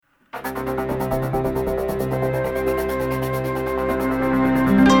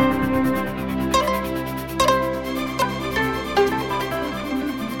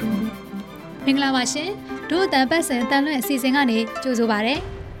င်္ဂလာပါရှင်တို့အတန်ပတ်စံတန်လွင့်အစီအစဉ်ကနေကြိုဆိုပါရစေ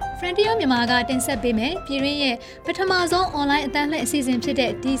Frontier မြန်မာကတင်ဆက်ပေးမယ်ပြည်တွင်းရဲ့ပထမဆုံး online အတန်လွင့်အစီအစဉ်ဖြစ်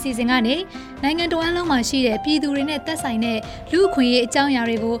တဲ့ဒီအစီအစဉ်ကနေနိုင်ငံတော်အလုံးမှာရှိတဲ့ပြည်သူတွေနဲ့သက်ဆိုင်တဲ့လူ့အခွင့်အရေးအကြောင်းအရာ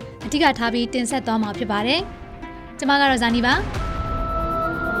တွေကိုအဓိကထားပြီးတင်ဆက်သွားမှာဖြစ်ပါတယ်ကျွန်မကတော့ဇာနီပါ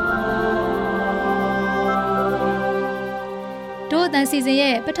တို့အတန်စီစဉ်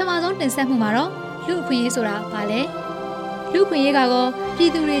ရဲ့ပထမဆုံးတင်ဆက်မှုမှာတော့လူ့အခွင့်အရေးဆိုတာဘာလဲလူ့ခွင့်ရေးကတော့ပြ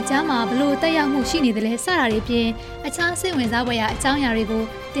ည်သူတွေကြားမှာဘလို့တက်ရောက်မှုရှိနေတယ်လဲစတာတွေပြင်အခြားစိတ်ဝင်စားဖွယ်ရာအကြောင်းအရာတွေကို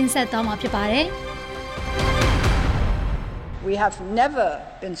တင်ဆက်သွားမှာဖြစ်ပါတယ် We have never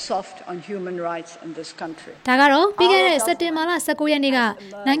been soft on human rights in this country. ဒါကတော့ပြီးခဲ့တဲ့စက်တင်ဘာလ19ရက်နေ့က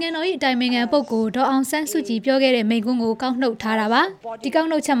နိုင်ငံတော်၏အတိုင်ပင်ခံပုဂ္ဂိုလ်ဒေါ်အောင်ဆန်းစုကြည်ပြောခဲ့တဲ့မိန့်ခွန်းကိုကောက်နှုတ်ထားတာပါဒီကောက်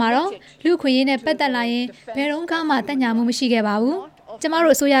နှုတ်ချက်မှာတော့လူ့ခွင့်ရေးနဲ့ပတ်သက်လာရင်ဘယ်တော့မှတက်ညာမှုမရှိခဲ့ပါဘူးကျမ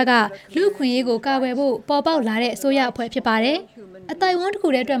တို့အစိုးရကလူ့ခွင့်ရေးကိုကာကွယ်ဖို့ပေါ်ပေါက်လာတဲ့အစိုးရအဖွဲ့ဖြစ်ပါတယ်အတိုင်ဝမ်တစ်ခု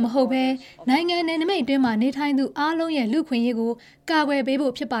တည်းအတွက်မဟုတ်ဘဲနိုင်ငံနယ်နိမိတ်အတွင်းမှာနေထိုင်သူအားလုံးရဲ့လူ့ခွင့်ရေးကိုကာကွယ်ပေး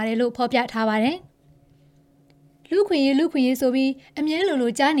ဖို့ဖြစ်ပါတယ်လို့ဖော်ပြထားပါတယ်လူ့ခွင့်ရေးဆိုပြီးအမြဲ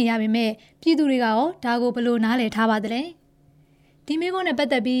လိုကြားနေရပေမဲ့ပြည်သူတွေကရောဒါကိုဘယ်လိုနားလည်ထားပါသလဲဒီမိကုန်းနဲ့ပတ်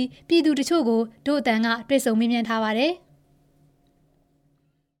သက်ပြီးပြည်သူတချို့ကိုတို့အတန်ကတွေ့ဆုံမေးမြန်းထားပါတယ်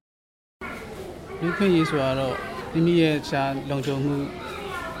လူ့ခွင့်ရေးဆိုတာတော့မိမိရဲ့ရှားလုံခြုံမှု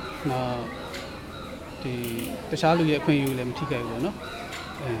ဒီတခြားလူရဲ့အခွင့်အရေးကိုလည်းမထိခိုက်ဘူးပေါ့နော်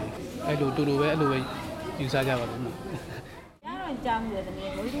အဲ့လိုတူတူပဲအဲ့လိုပဲယူဆကြပါလို့နော်ကြားမှုတယ်တမီး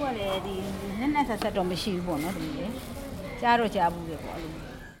တို့ကလည်းဒီနဲ့ဆက်တော့မရှိဘူးပေါ့နော်တမီးလေကြားတော့ကြားဘူးလေပေါ့အဲ့လို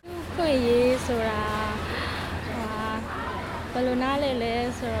ခွင့်ရေးဆိုတာဘယ်လိုနားလဲ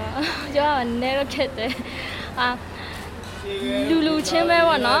ဆိုတော့ကျောင်းကနေတော့ခက်တယ်လူချင်းပဲ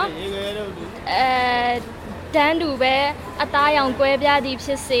ပေါ့နော်တန်းတူပဲအသားရောင်ကွဲပြားသည်ဖြ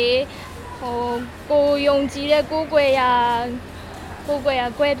စ်စေကိုယုံကြည်တဲ့ကိုယ်ကွယ်ရာ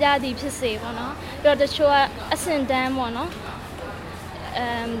ကွဲပြားသည်ဖြစ်စေပေါ့နော်ပြီးတော့တချို့ကအဆင့်တန်းပေါ့နော်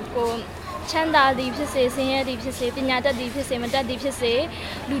ကိုချမ်းသာသည်ဖြစ်စေဆင်းရဲသည်ဖြစ်စေပညာတတ်သည်ဖြစ်စေမတတ်သည်ဖြစ်စေ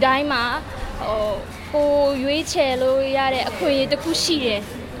လူတိုင်းမှာကိုရွေးချယ်လို့ရတဲ့အခွင့်အရေးတစ်ခုရှိတယ်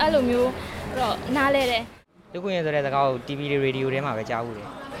အဲ့လိုမျိုးတော့နားလဲတယ်လူခွင့်ရေးဆိုတဲ့စကားကို TV တွေရေဒီယိုထဲမှာပဲကြားဘူးတယ်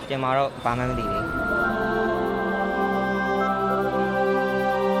ပြန်มาတော့ဘာမှမသိဘူး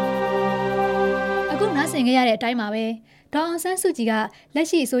အခုနားဆင်ကြရတဲ့အတိုင်းပါပဲဒေါ်အောင်ဆန်းစုကြည်ကလက်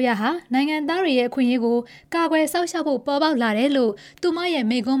ရှိအစိုးရဟာနိုင်ငံသားတွေရဲ့အခွင့်အရေးကိုကာကွယ်စောင့်ရှောက်ဖို့ပေါ်ပေါက်လာတယ်လို့သူမရဲ့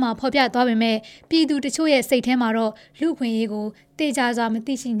မိန့်ခွန်းမှာဖော်ပြသွားပေမဲ့ပြည်သူတချို့ရဲ့စိတ်ထဲမှာတော့လူ့အခွင့်အရေးကိုတေချာစွာမ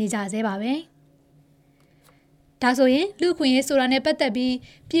သိရှိနေကြသေးပါပဲဒါဆိုရင်လူ့အခွင့်အရေးဆိုတာနဲ့ပတ်သက်ပြီး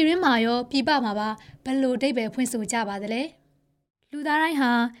ပြည်ရင်းမှာရောပြည်ပမှာပါဘယ်လိုအဓိပ္ပာယ်ဖွင့်ဆိုကြပါသလဲလူသားတိုင်း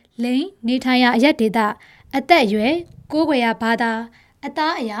ဟာလိင်နေထိုင်ရာအရက်ဒေသအသက်အရွယ်ကိုယ်ွယ်ရာဘာသာအ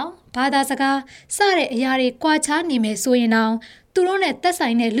သားအယောင်ဘာသာစကားစတဲ့အရာတွေကွာခြားနေမယ်ဆိုရင်တောင်သူတို့နဲ့သက်ဆို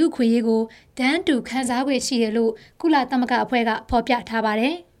င်တဲ့လူ့ခွင့်ရေးကိုတန်းတူခံစား권ရှိတယ်လို့ကုလသမဂ္ဂအဖွဲ့ကဖော်ပြထားပါတ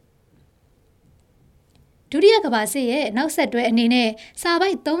ယ်ဒုတိယကမ္ဘာစစ်ရဲ့နောက်ဆက်တွဲအနေနဲ့စာပို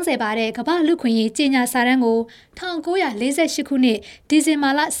က်30ပါတဲ့ကမ္ဘာလူ့ခွင့်ရေးကြေညာစာတမ်းကို1948ခုနှစ်ဒီဇင်ဘာ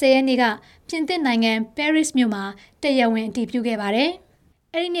လ10ရက်နေ့ကပြင်သစ်နိုင်ငံ Paris မြို့မှာတရားဝင်အတည်ပြုခဲ့ပါတယ်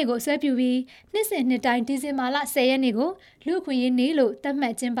အဲ့ဒီနေ့ကိုဆွဲပြုပြီးနှစ်စဉ်နှစ်တိုင်းဒီဇင်ဘာလ10ရက်နေ့ကိုလူ့အခွင့်အရေးနေ့လို့သတ်မှ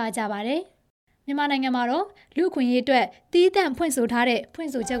တ်ကျင်းပကြပါတယ်။မြန်မာနိုင်ငံမှာတော့လူ့အခွင့်အရေးအတွက်တီးသန့်ဖွင့်ဆိုထားတဲ့ဖွ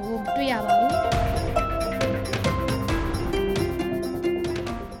င့်ဆိုချက်ကိုမတွေ့ရပါဘူး။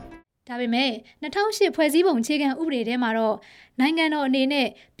ဒါပေမဲ့2008ဖွဲ့စည်းပုံအခြေခံဥပဒေထဲမှာတော့နိုင်ငံတော်အနေနဲ့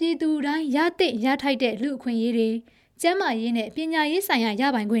ပြည်သူတိုင်းရသင့်ရထိုက်တဲ့လူ့အခွင့်အရေးတွေကျန်းမာရေးနဲ့ပညာရေးဆိုင်ရာရ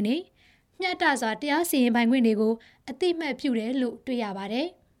ပိုင်ခွင့်တွေမျှတစွာတရားစီရင်ပိုင်ခွင့်တွေကိုအသိမှတ်ပြုတယ်လို့တွေ့ရပါတယ်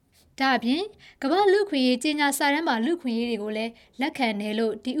။ဒါအပြင်ကမ္ဘာလူ့ခွင့်ရေးကြေညာစာတမ်းပါလူ့ခွင့်ရေးတွေကိုလည်းလက်ခံတယ်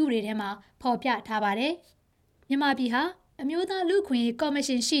လို့ဒီဥပဒေထဲမှာဖော်ပြထားပါတယ်။မြန်မာပြည်ဟာအမျိုးသားလူ့ခွင့်ရေးကော်မ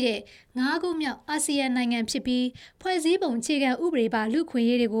ရှင်ရှိတဲ့9ခုမြောက်အာဆီယံနိုင်ငံဖြစ်ပြီးဖွဲ့စည်းပုံအခြေခံဥပဒေပါလူ့ခွင့်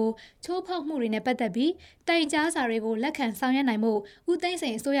ရေးတွေကိုချိုးဖောက်မှုတွေနဲ့ပတ်သက်ပြီးတိုင်ကြားစာတွေကိုလက်ခံဆောင်ရွက်နိုင်မှုဦးသိန်းစိ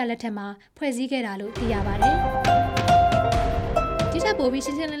န်အစိုးရလက်ထက်မှာဖွဲ့စည်းခဲ့တာလို့သိရပါတယ်။ဒီချက်ပို့ပြီးရှ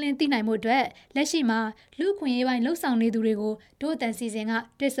င်းရှင်းလင်းလင်းသိနိုင်မှုအတွက်လက်ရှိမှာလူ့ခွင့်ရေးပိုင်းလှုပ်ဆောင်နေသူတွေကိုတို့အတန်စီစဉ်က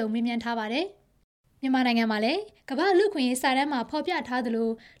တွေ့ဆုံမေးမြန်းထားပါတယ်။မြန်မာနိုင်ငံမှာလည်းကမ္ဘာလူ့ခွင့်ရေးစာတမ်းမှာဖော်ပြထားသလို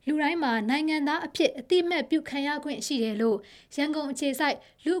လူတိုင်းမှာနိုင်ငံသားအဖြစ်အသိအမှတ်ပြုခံရခွင့်ရှိတယ်လို့ရန်ကုန်အခြေစိုက်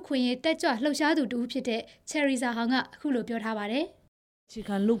လူ့ခွင့်ရေးတက်ကြွလှုပ်ရှားသူတူဖြစ်တဲ့ Cherry Zahang ကအခုလိုပြောထားပါတယ်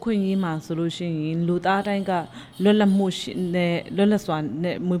ခြေခံလူခွင့်ရေးမှာဆိုလို့ရှိရင်လူသားတိုင်းကလွတ်လပ်မှုနဲ့လွတ်လပ်စွာ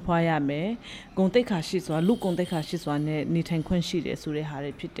နဲ့မွေးဖွားရမယ်။ဂုဏ်သိက္ခာရှိစွာလူဂုဏ်သိက္ခာရှိစွာနဲ့နေထိုင်ခွင့်ရှိတယ်ဆို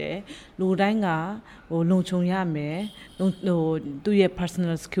တဲ့ဟာတွေဖြစ်တယ်။လူတိုင်းကလုံခြုံရမယ်။သူ့ရဲ့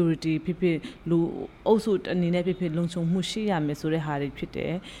personal security ဖြစ်ဖြစ်လူအုပ်စုအနေနဲ့ဖြစ်ဖြစ်လုံခြုံမှုရှိရမယ်ဆိုတဲ့ဟာတွေဖြစ်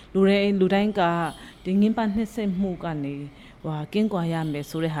တယ်။လူတိုင်းကဒီငင်းပနှိမ့်ဆက်မှုကနေကင်းကွာရမယ်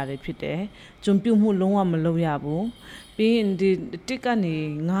ဆိုတဲ့ဟာတွေဖြစ်တယ်။ကျွန်ပြုမှုလုံးဝမလုပ်ရဘူး။ပြီးရင်ဒီတစ်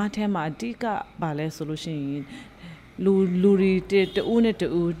ကနေငါးထဲမှာအတိကပါလဲဆိုလို့ရှိရင်လူတွေတူနဲ့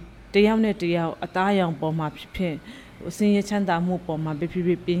တူတယောက်နဲ့တယောက်အသားရောင်ပေါ်မှာဖြစ်ဖြစ်အစင်းရချမ်းသာမှုပေါ်မှာဖြ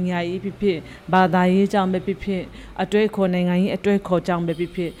စ်ပညာရေးဖြစ်ဖြစ်ဘာသာရေးကြောင့်ပဲဖြစ်ဖြစ်အတွေ့အခေါ်နိုင်ငံရေးအတွေ့အခေါ်ကြော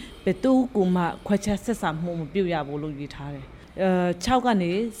င့်ပဲဖြစ်ဖြစ်ဘယ်သူကမှခွဲခြားဆက်ဆံမှုမပြုတ်ရဘူးလို့ယူထားတယ်6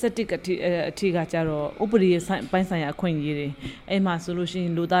ကနေ7အထိကကြတော့ဥပဒေပိုင်းဆိုင်ရာအခွင့်အရေးတွေအဲ့မှာဆိုလို့ရှိ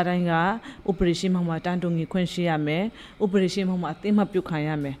ရင်လူသားတိုင်းကဥပဒေရှိမှမှာတန်းတူညီခွင့်ရှိရမယ်ဥပဒေရှိမှမှာအသိမှတ်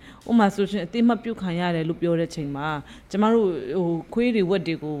ပြုခံရမယ်ဥပမာဆိုရှင်အသိမှတ်ပြုခံရတယ်လို့ပြောတဲ့ချိန်မှာကျမတို့ခွေးတွေဝက်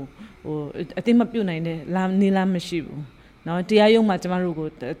တွေကိုအသိမှတ်ပြုနိုင်တဲ့နေလားမရှိဘူးနော်တရားရုံးမှာကျမတို့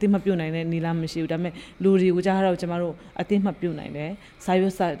ကိုအသိမှတ်ပြုနိုင်တဲ့နေလားမရှိဘူးဒါပေမဲ့လူတွေကိုကြားတော့ကျမတို့အသိမှတ်ပြုနိုင်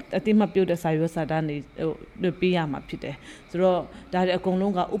တယ်စာရွက်စာအသိမှတ်ပြုတဲ့စာရွက်စာတမ်းတွေပေးရမှာဖြစ်တယ်ဆိုတော့ဒါတွေအကုန်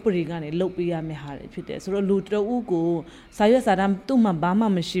လုံးကဥပဒေကနေလုပ်ပေးရမယ့်ဟာတွေဖြစ်တယ်ဆိုတော့လူတအုပ်ကိုစာရွက်စာတမ်းသူ့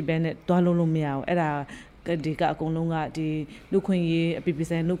မှာဘာမှမရှိဘဲနဲ့တွားလို့မရဘူးအဲ့ဒါဒီကအကုန်လုံးကဒီလူခွင့်ရေးအပြည်ပြည်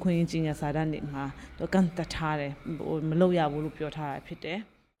ဆိုင်လူခွင့်ရေးကြီးညာစာတမ်းတွေမှာတော့ကန်တထားတယ်မလုပ်ရဘူးလို့ပြောထားတာဖြစ်တယ်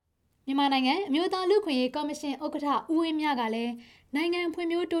မြန်မာနိုင်ငံအမျိုးသားလူခွင့်ရေးကော်မရှင်ဥက္ကဋ္ဌဦးဝင်းမြကလည်းနိုင်ငံဖွံ့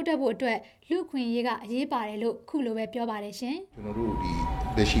ဖြိုးတိုးတက်ဖို့အတွက်လူခွင့်ရေးကအရေးပါတယ်လို့ခုလိုပဲပြောပါတယ်ရှင်ကျွန်တော်တို့ဒီ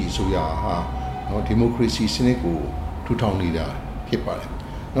လက်ရှိအစိုးရဟာနော်ဒီမိုကရေစီစနစ်ကိုထူထောင်နေတာဖြစ်ပါ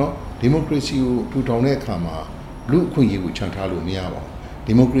တယ်နော်ဒီမိုကရေစီကိုထူထောင်တဲ့အခါမှာလူခွင့်ရေးကိုခြံထားလို့မရပါဘူး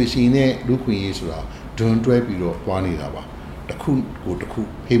ဒီမိုကရေစီနဲ့လူခွင့်ရေးဆိုတာဒွန်တွဲပြီးတော့တွားနေတာပါတစ်ခုကိုတစ်ခု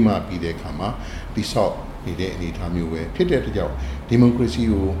ဖိမှပြီးတဲ့အခါမှာတိဆောက်နေတဲ့အနေအထားမျိုးပဲဖြစ်တဲ့အတွက်ကြောင့်ဒီမိုကရေစီ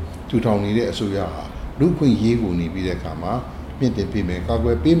ကိုထူထောင်နေတဲ့အစိုးရဟာလူခွင့်ရေးကိုနေပြီးတဲ့အခါမှာမြင့်တင်ပေး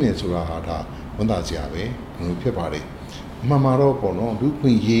မယ်ကာကွယ်ပေးမယ်ဆိုတာဟာဒါဝန်တာစရာပဲလို့ဖြစ်ပါတယ်အမှန်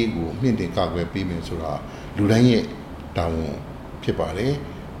မှာတော့ပေါ့နော်လူခွင့်ရေးကိုမြင့်တင်ကာကွယ်ပေးမယ်ဆိုတာလူတိုင်းရဲ့တာဝန်ဖြစ်ပါတယ်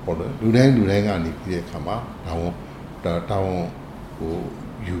ပေါ့နော်လူတိုင်းကနေပြီးတဲ့အခါမှာတာဝန်ဟို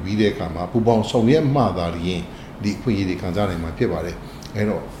ယူပြီးတဲ့အခါမှာပူပေါင်းဆောင်ရွက်မှသာလျှင်ဒီခွင့်ရေးတွေခံစားနိုင်မှာဖြစ်ပါတယ်အဲ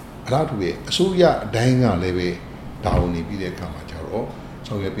တော့အလားတူပဲအစိုးရအတိုင်းကလည်းပဲတာဝန်နေပြီးတဲ့အခါမှာကျတော့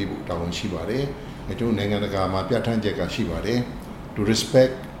ဆောင်ရွက်ပေးဖို့တာဝန်ရှိပါတယ်ကျွန်တော်နိုင်ငံတကာမှာပြဋ္ဌာန်းချက်ကရှိပါတယ် to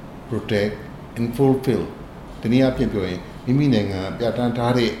respect protect and fulfill ဒီနေ့အပြင်ပြောရင်မိမိနိုင်ငံပြဋ္ဌာ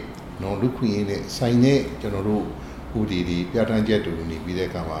န်းထားတဲ့နော်လူခွင့်ရေးနဲ့ဆိုင်တဲ့ကျွန်တော်တို့ဥပဒေတွေပြဋ္ဌာန်းချက်တွေနေပြီး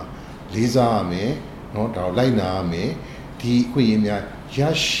တဲ့အခါမှာလေးစားရမယ်နော်ဒါလိုက်နာရမယ်ဒီအခွင့်အရေးများ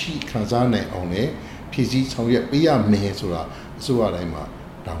ရရှိခံစားနိုင်အောင်လည်းဖြည့်ဆည်းဆောင်ရွက်ပေးရမယ်ဆိုတာအစိုးရတိုင်းမှာ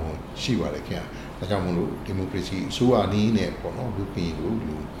တာဝန်ရှိပါတယ်ခင်ဗျာဒါကြောင့်မလို့ဒီမိုကရေစီအစိုးရနည်းနဲ့ပေါ့နော်လူခွင့်ရေး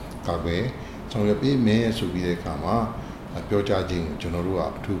ကိုလူကာကွယ်ဆောင်ရွက်ပေးမယ်ဆိုပြီးတဲ့အခါမှာပြောကြားခြင်းကိုကျွန်တော်တို့က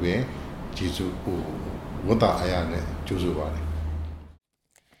အထူးပဲကျေးဇူးဝတ်တာအားရနဲ့ကြိုးဆိုပါတယ်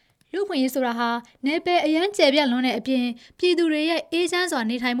လူခွင့်ရေးဆိုတာဟာနယ်ပယ်အရန်ကျယ်ပြန့်လွန်းတဲ့အပြင်ပြည်သူတွေရဲ့အေးချမ်းစွာ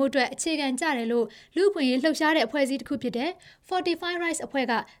နေထိုင်မှုအတွက်အခြေခံကြတယ်လို့လူခွင့်ရေးလှုပ်ရှားတဲ့အဖွဲ့အစည်းတစ်ခုဖြစ်တဲ့ Fortify Rights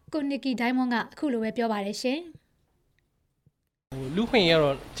အဖွဲ့ကကိုနစ်ကီဒိုင်းမွန်ကအခုလိုပဲပြောပါတယ်ရှင်လူခွင့်ရေး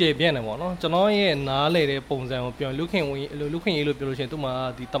ကတော့ကျေပြန့်တယ်ပေါ့နော်ကျွန်တော်ရဲ့နားလေတဲ့ပုံစံကိုပြောလူခွင့်ရေးလို့ပြောလို့ရှိရင်သူ့မှာ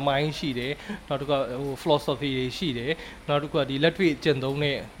ဒီတမိုင်းရှိတယ်နောက်တစ်ခါဟို philosophy တွေရှိတယ်နောက်တစ်ခါဒီလက်တွေ့ကျ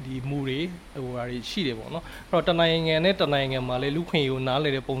င့်သုံးတဲ့ဒီမူတွေဟိုဟာတွေရှိတယ်ပေါ့နော်အဲ့တော့တနိုင်ငံနဲ့တနိုင်ငံမှာလည်းလူခွင့်ရေးကိုနား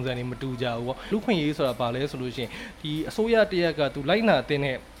လေတဲ့ပုံစံတွေမတူကြဘူးပေါ့လူခွင့်ရေးဆိုတာဘာလဲဆိုလို့ရှိရင်ဒီအစိုးရတရက်ကသူ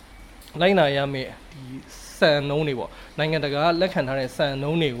လိုက်နာရမယ်ဒီစံနှုန်းတွေပေါ့နိုင်ငံတကာလက်ခံထား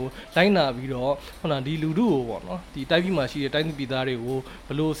တဲ့စံနှုန်းတွေကိုလိုက်နာပြီးတော့ခုနဒီလူထုကိုပေါ့နော်ဒီတိုင်းပြည်မှာရှိတဲ့တိုင်းသူပြည်သားတွေကို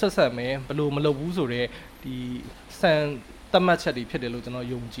ဘယ်လိုဆက်ဆက်မယ်ဘယ်လိုမလုပ်ဘူးဆိုတော့ဒီစံသတ်မှတ်ချက်တွေဖြစ်တယ်လို့ကျွန်တော်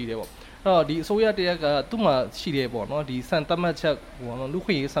ယုံကြည်တယ်ပေါ့အဲ့တော့ဒီအစိုးရတရက်ကသူ့မှာရှိတယ်ပေါ့နော်ဒီစံ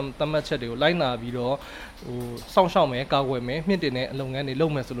သတ်မှတ်ချက်ပေါ့နော်လူခွင့်ရေးစံသတ်မှတ်ချက်တွေကိုလိုက်နာပြီးတော့ဟိုစောင့်ရှောက်မယ်ကာကွယ်မယ်မြင့်တင်တဲ့အလုပ်ငန်း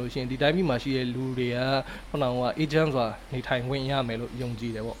တွေလုပ်မယ်ဆိုလို့ရှိရင်ဒီတိုင်းပြည်မှာရှိတဲ့လူတွေကခုနကအေဂျင့်စွာနေထိုင်ခွင့်ရမယ်လို့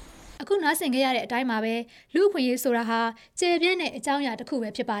ယုံကြည်တယ်ပေါ့အခုနားဆင်ခဲ့ရတဲ့အတိုင်းမှာပဲလူခွင့်ရေးဆိုတာဟာကျေပြန့်တဲ့အကြောင်းအရာတစ်ခုပဲ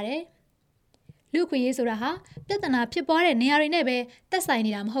ဖြစ်ပါတယ်။လူခွင့်ရေးဆိုတာဟာပြဿနာဖြစ်ပွားတဲ့နေရာတွေနဲ့ပဲသက်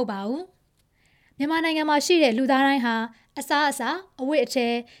ဆိုင်နေတာမဟုတ်ပါဘူး။မြန်မာနိုင်ငံမှာရှိတဲ့လူသားတိုင်းဟာအစားအစာအဝတ်အထ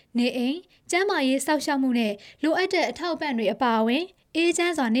ည်နေအိမ်ကျန်းမာရေးစောင့်ရှောက်မှုနဲ့လိုအပ်တဲ့အထောက်အပံ့တွေအပါအဝင်အေးချ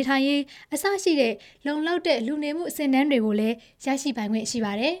မ်းစွာနေထိုင်ရေးအစရှိတဲ့လုံလောက်တဲ့လူနေမှုအဆင့်အတန်းတွေကိုလည်းရရှိပိုင်ခွင့်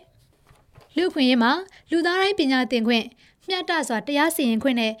ရှိပါတယ်။လူခွင့်ရေးမှာလူသားတိုင်းပညာသင်ခွင့်မျှတစွာတရားစီ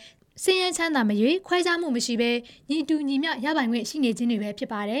ရင်ခွင့်နဲ့စည်ရန်ချမ်းသာမရွေးခွဲခြားမှုမရှိဘဲညီတူညီမျှရပိုင်ခွင့်ရှိနေခြင်းတွေပဲဖြစ်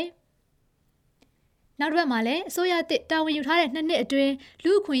ပါတယ်။ နောက်တစ်ပတ်မှာလည်းအစိုးရတစ်တာဝန်ယူထားတဲ့2နှစ်အတွင်း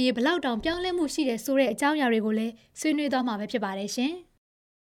လူအခွင့်အရေးဘလောက်တောင်ပြောင်းလဲမှုရှိတယ်ဆိုတဲ့အကြောင်းအရာတွေကိုလည်းဆွေးနွေးသွားမှာပဲဖြစ်ပါတယ်ရှင်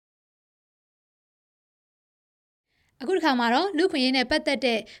အခုတစ်ခါမှာတော့လူခွင့်ရေးနဲ့ပတ်သက်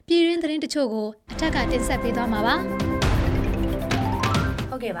တဲ့ပြည်တွင်းသတင်းတချို့ကိုအထက်ကတင်ဆက်ပေးသွား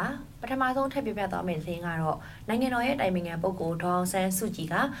မှာပါဟုတ်ကဲ့ပါပထမဆုံးထပ်ပြပြသွားမယ့်သတင်းကတော့နိုင်ငံတော်ရဲ့တိုင်ပင်ခံပုဂ္ဂိုလ်ဒေါအောင်ဆ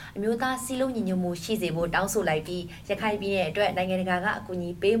န်းစုကြည်ကအမျိုးသားစည်းလုံးညီညွတ်မှုရှိစေဖို့တောင်းဆိုလိုက်ပြီးရခိုင်ပြည်နယ်အတွက်နိုင်ငံတကာကအကူအညီ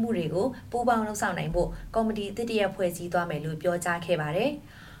ပေးမှုတွေကိုပူးပေါင်းလှုပ်ဆောင်နိုင်ဖို့ကော်မတီအသစ်တရက်ဖွဲ့စည်းသွားမယ်လို့ပြောကြားခဲ့ပါတယ်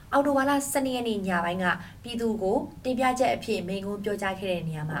အော်တိုဘာလ12ရက်နေ့ညပိုင်းကပြည်သူကိုတင်ပြချက်အဖြစ်မိန့်ခွန်းပြောကြားခဲ့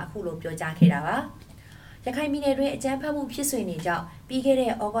တဲ့နေရာမှာအခုလိုပြောကြားခဲ့တာပါရခိုင်ပြည်နယ်တွင်အကြမ်းဖက်မှုဖြစ်ဆွေနေကြောင်းပြီးခဲ့တဲ့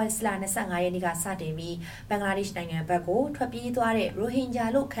ဩဂုတ်လ25ရက်နေ့ကစတင်ပြီးဘင်္ဂလားဒေ့ရှ်နိုင်ငံဘက်ကိုထွက်ပြေးသွားတဲ့ရိုဟင်ဂျာ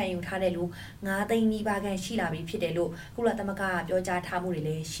လို့ခံယူထားတဲ့လူ9သိန်းနီးပါးခန့်ရှိလာပြီဖြစ်တယ်လို့ကုလသမဂ္ဂကပြောကြားထားမှုတွေ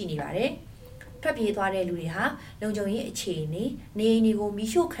လည်းရှိနေပါတယ်။ထွက်ပြေးသွားတဲ့လူတွေဟာလုံခြုံရေးအခြေအနေနေအိမ်တွေ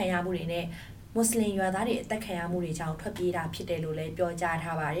ကိုမိရှို့ခံရမှုတွေနဲ့မွတ်စလင်ရွာသားတွေအသက်ခံရမှုတွေကြောင့်ထွက်ပြေးတာဖြစ်တယ်လို့လည်းပြောကြား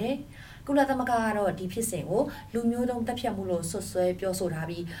ထားပါတယ်။ကုလသမဂ္ဂကတော့ဒီဖြစ်စဉ်ကိုလူမျိုးတုံးတပ်ဖြတ်မှုလို့ဆွဆွဲပြောဆို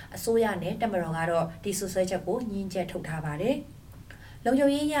ထားပြီးအစိုးရနဲ့တပ်မတော်ကတော့ဒီဆွဆွဲချက်ကိုညှင်းချက်ထုတ်ထားပါတယ်။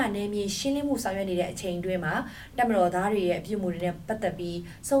လုံခြုံရေးရနယ်မြေရှင်းလင်းမှုဆောင်ရွက်နေတဲ့အချိန်အတွင်းမှာတပ်မတော်သားတွေရဲ့အပြုအမူတွေနဲ့ပတ်သက်ပြီး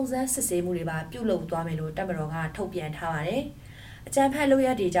စုံစမ်းစစ်ဆေးမှုတွေပါပြုလုပ်သွားမယ်လို့တပ်မတော်ကထုတ်ပြန်ထားပါတယ်။အကြမ်းဖက်လုပ်ရ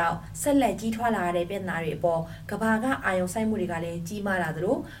တဲ့ကြောင့်ဆက်လက်ကြီးထွားလာတဲ့ပြည်나တွေအပေါ်ကဘာကအာရုံစိုက်မှုတွေကလည်းကြီးမားလာ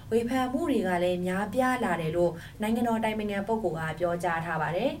သလိုဝေဖန်မှုတွေကလည်းများပြားလာတယ်လို့နိုင်ငံတော်တိုင်ပင်ခံပုဂ္ဂိုလ်ကပြောကြား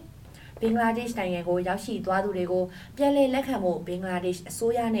ထားပါတယ်။ဘင်္ဂလားဒေ့ရှ်နိုင်ငံကိုရောက်ရှိသွားသူတွေကိုပြန်လည်လက်ခံဖို့ဘင်္ဂလားဒေ့ရှ်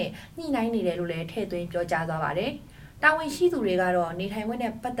အစိုးရနဲ့ညှိနှိုင်းနေတယ်လို့လည်းထည့်သွင်းပြောကြားသွားပါတယ်။တာဝန်ရှိသူတွေကတော့နေထိုင်ခွင့်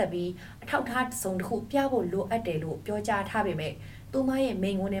နဲ့ပတ်သက်ပြီးအထောက်အထားစုံတစ်ခုပြဖို့လိုအပ်တယ်လို့ပြောကြားထားပေမဲ့သူမရဲ့မိ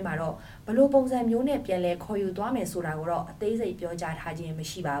န့်ခွန်းထဲမှာတော့ဘလို့ပုံစံမျိုးနဲ့ပြန်လည်ခေါ်ယူသွားမယ်ဆိုတာကိုတော့အသေးစိတ်ပြောကြားထားခြင်းမ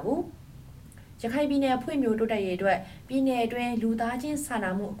ရှိပါဘူး။ရခိုင်ပြည်နယ်ဖွံ့ဖြိုးတိုးတက်ရေးအတွက်ပြည်နယ်အတွင်းလူသားချင်းစာနာ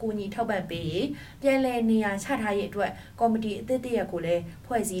မှုအကူအညီထောက်ပံ့ပေးရေးပြည်내နေရာချထားရေးအတွက်ကော်မတီအသစ်တရက်ကိုလ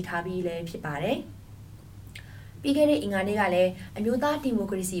ည်းဖွဲ့စည်းထားပြီးလည်းဖြစ်ပါတယ်။ပြီးခဲ့တဲ့အင်္ဂါနေ့ကလည်းအမျိုးသားဒီမို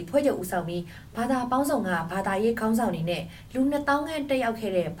ကရေစီဖွဲ့ချုပ်ဦးဆောင်ပြီးဘာသာပေါင်းစုံကဘာသာရေးခေါင်းဆောင်တွေနဲ့လူ2000ခန့်တက်ရောက်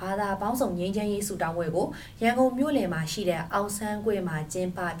ခဲ့တဲ့ဘာသာပေါင်းစုံငြိမ်းချမ်းရေးဆုတောင်းပွဲကိုရန်ကုန်မြို့လယ်မှာရှိတဲ့အောင်ဆန်းကွင်းမှာကျ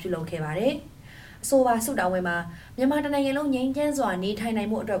င်းပပြုလုပ်ခဲ့ပါတယ်။အဆိုပါဆုတောင်းပွဲမှာမြန်မာတိုင်းနိုင်ငံလုံးငြိမ်းချမ်းစွာနေထိုင်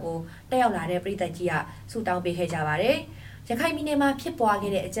နိုင်မှုအတွက်ကိုတက်ရောက်လာတဲ့ပြည်သက်ကြီးကဆုတောင်းပေးခဲ့ကြပါတယ်။ရခိုင်ပြည်နယ်မှာဖြစ်ပွား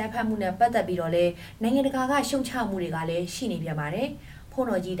ခဲ့တဲ့အကြမ်းဖက်မှုနဲ့ပတ်သက်ပြီးတော့လည်းနိုင်ငံတကာကရှုံချမှုတွေကလည်းရှိနေပြန်ပါတယ်။ဖု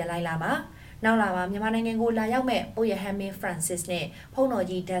န်းတော်ကြီးဒလိုက်လာမှာနောက်လာမှာမြန်မာနိုင်ငံကိုလာရောက်မဲ့ပိုရဟန်မင်းဖရန်စစ်နဲ့ဖုန်းတော်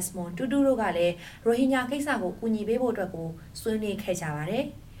ကြီးဒက်စမွန်တူတူတို့ကလည်းရိုဟင်ဂျာကိစ္စကိုကူညီပေးဖို့အတွက်ကိုဆွေးနွေးခဲ့ကြပါတယ်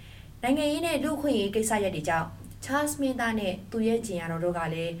။နိုင်ငံရေးနဲ့လူ့အခွင့်အရေးကိစ္စရပ်တွေကြောင့်ချားစ်မင်းသားနဲ့သူရဲ့ဂျင်ယာတော်တို့က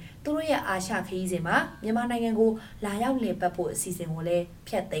လည်းသူတို့ရဲ့အာရှခရီးစဉ်မှာမြန်မာနိုင်ငံကိုလာရောက်လည်ပတ်ဖို့အစီအစဉ်ကိုလည်း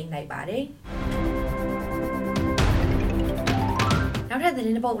ဖျက်သိမ်းလိုက်ပါတယ်။နောက်ထပ်သတ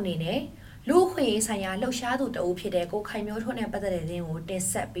င်းတစ်ပုဒ်အနေနဲ့လူ့အခွင့်အရေးဆိုင်ရာလှုပ်ရှားသူတအုပ်ဖြစ်တဲ့ကိုခိုင်မျိုးထွန်းနဲ့ပတ်သက်တဲ့သတင်းကိုတင်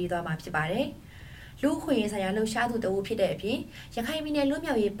ဆက်ပေးသွားမှာဖြစ်ပါတယ်။လူ့အခွင့်အရေးဆိုင်ရာလှုပ်ရှားသူတအုပ်ဖြစ်တဲ့အပြင်ရခိုင်ပြည်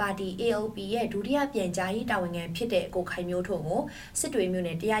နယ်လွတ်မြောက်ရေးပါတီ ALP ရဲ့ဒုတိယပြန်ကြားရေးတာဝန်ခံဖြစ်တဲ့ကိုခိုင်မျိုးထွန်းကိုစစ်တွေမြို့န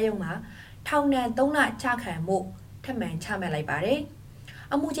ယ်တရားရုံးမှာထောင်ဒဏ်3လချခံမှုထပ်မံချမှတ်လိုက်ပါတယ်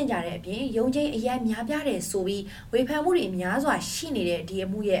။အမှုကျင့်ကြတဲ့အပြင်ရုံးချင်းအရက်များပြားတယ်ဆိုပြီးဝေဖန်မှုတွေများစွာရှိနေတဲ့ဒီ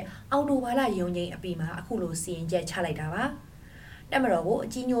အမှုရဲ့အော်တိုဘာလရုံးချင်းအပြီးမှာအခုလိုစီရင်ချက်ချလိုက်တာပါ။တက်မတော်ကိုအ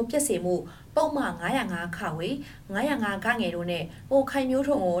ကြီးညိုပြစ်စေမှုပုံမှန်905ခဝေ905ကငယ်တို့နဲ့ကိုခိုင်မျိုး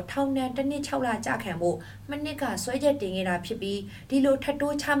ထွန်းကိုထောင်ဒဏ်1နှစ်6လကြခံမှုမနစ်ကဆွဲချက်တင်ခဲ့တာဖြစ်ပြီးဒီလိုထပ်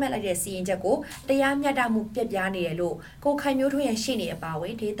တိုးချမှတ်လိုက်တဲ့စီရင်ချက်ကိုတရားမျှတမှုပြက်ပြားနေတယ်လို့ကိုခိုင်မျိုးထွန်းရဲ့ရှေ့နေအပါအဝ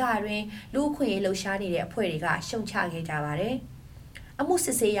င်ဒေသတွင်လူ့အခွင့်အရေးလှုပ်ရှားနေတဲ့အဖွဲ့တွေကရှုံချခဲ့ကြပါတယ်။အမှု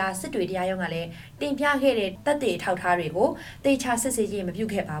စစ်ဆေးရာစစ်တွေတရားရုံးကလည်းတင်ပြခဲ့တဲ့တပ်တွေထောက်ထားတွေကိုတေချာစစ်ဆေးခြင်းမပြု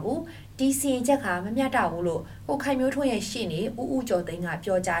ခဲ့ပါဘူး။ဒီစီရင်ချက်ကမမျှတဘူးလို့ကိုခိုင်မျိုးထွန်းရဲ့ရှေ့နေဦးဦးကျော်သိန်းက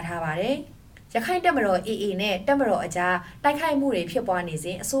ပြောကြားထားပါတယ်။ရခိုင်တပ်မတော် AA နဲ့တပ်မတော်အကြားတိုက်ခိုက်မှုတွေဖြစ်ပွားနေ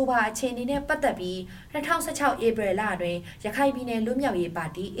စဉ်အဆိုပါအခြေအနေနဲ့ပတ်သက်ပြီး2016ဧပြီလအတွင်းရခိုင်ပြည်နယ်လွတ်မြောက်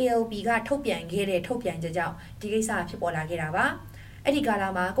ရေးပါတီ ALP ကထုတ်ပြန်ခဲ့တဲ့ထုတ်ပြန်ချက်ကြောင့်ဒီကိစ္စဖြစ်ပေါ်လာခဲ့တာပါ။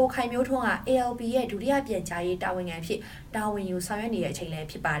အဲ့ဒီကာလမှာကိုခိုင်မျိုးထွန်းက ALP ရဲ့ဒုတိယပြန်ကြားရေးတာဝန်ခံဖြစ်တာဝန်ယူဆောင်ရွက်နေတဲ့အချိန်လ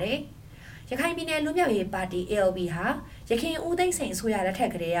ည်းဖြစ်ပါတယ်။ရခိုင်ပြည်နယ်လွတ်မြောက်ရေးပါတီ ALP ဟာရခိုင်ဦးသိန်းစိန်အစိုးရလက်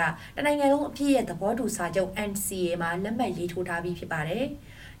ထက်ကတည်းကတနိုင်ငံလုံးအပြည့်ရဲ့သဘောတူစာချုပ် NCA မှာလက်မှတ်ရေးထိုးထားပြီးဖြစ်ပါတယ်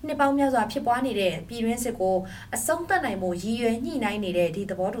။နှစ်ပေါင်းများစွာဖြစ်ပွားနေတဲ့ပြည်တွင်းစစ်ကိုအဆုံးသတ်နိုင်မှုရည်ရွယ်ညှိနှိုင်းနေ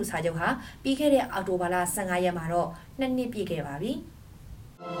တဲ့ဒီသဘောတူစာချုပ်ဟာပြီးခဲ့တဲ့အောက်တိုဘာလ15ရက်မှာတော့2နှစ်ပြည့်ခဲ့ပါပြီ။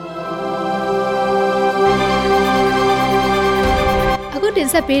အခုတင်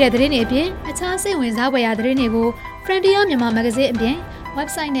ဆက်ပေးတဲ့သတင်းတွေအပြင်အခြားစိတ်ဝင်စားဖွယ်ရာသတင်းတွေကို Frontier မြန်မာမဂ္ဂဇင်းအပြင်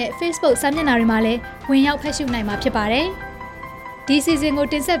website နဲ့ Facebook စာမျက်နှာတွေမှာလည်းဝင်ရောက်ဖတ်ရှုနိုင်မှာဖြစ်ပါတယ်။ဒီစီစဉ်ကို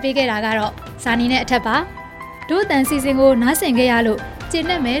တင်ဆက်ပေးခဲ့တာကတော့ဇာနီနဲ့အထက်ပါ။ဒို့အတန်စီစဉ်ကိုနားဆင်ခဲ့ရလို့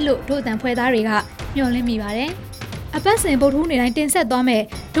ကျေနပ်မယ်လို့ဒို့အတန်ဖွဲ့သားတွေက မျှော်လင့်မိပါတယ်အပတ်စဉ်ဗုဒ္ဓဟူးနေ့တိုင်းတင်ဆက်သွားမယ်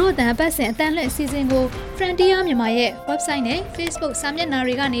တို့အတန်အပတ်စဉ်အတန်လှည့်အစီအစဉ်ကို Frontier မြန်မာရဲ့ website နဲ့ Facebook စာမျက်နှာ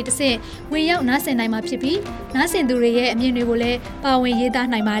တွေကနေတဆင့်ဝင်ရောက်နားဆင်နိုင်မှာဖြစ်ပြီးနားဆင်သူတွေရဲ့အမြင်တွေကိုလည်းပါဝင်ရေးသား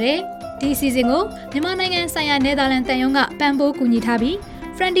နိုင်ပါတယ်ဒီအစီအစဉ်ကိုမြန်မာနိုင်ငံဆိုင်ရာနယ်သာလန်တန်ယုံကပံ့ပိုးကူညီထားပြီး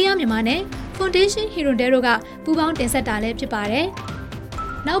Frontier မြန်မာနဲ့ Foundation Hirondelle တို့ကပူးပေါင်းတင်ဆက်တာလည်းဖြစ်ပါတယ်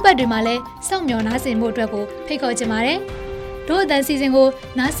နောက်ပတ်တွေမှာလည်းစောင့်မျှော်နားဆင်ဖို့အတွက်ကိုဖိတ်ခေါ်ချင်ပါတယ်တို့အတန်စီစဉ်ကို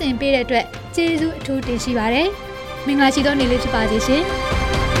နားဆင်ပေးတဲ့အတွက်ကျေးဇူးအထူးတင်ရှိပါတယ်မင်္ဂလာရှိသောနေ့လေးဖြစ်ပါစေရှင်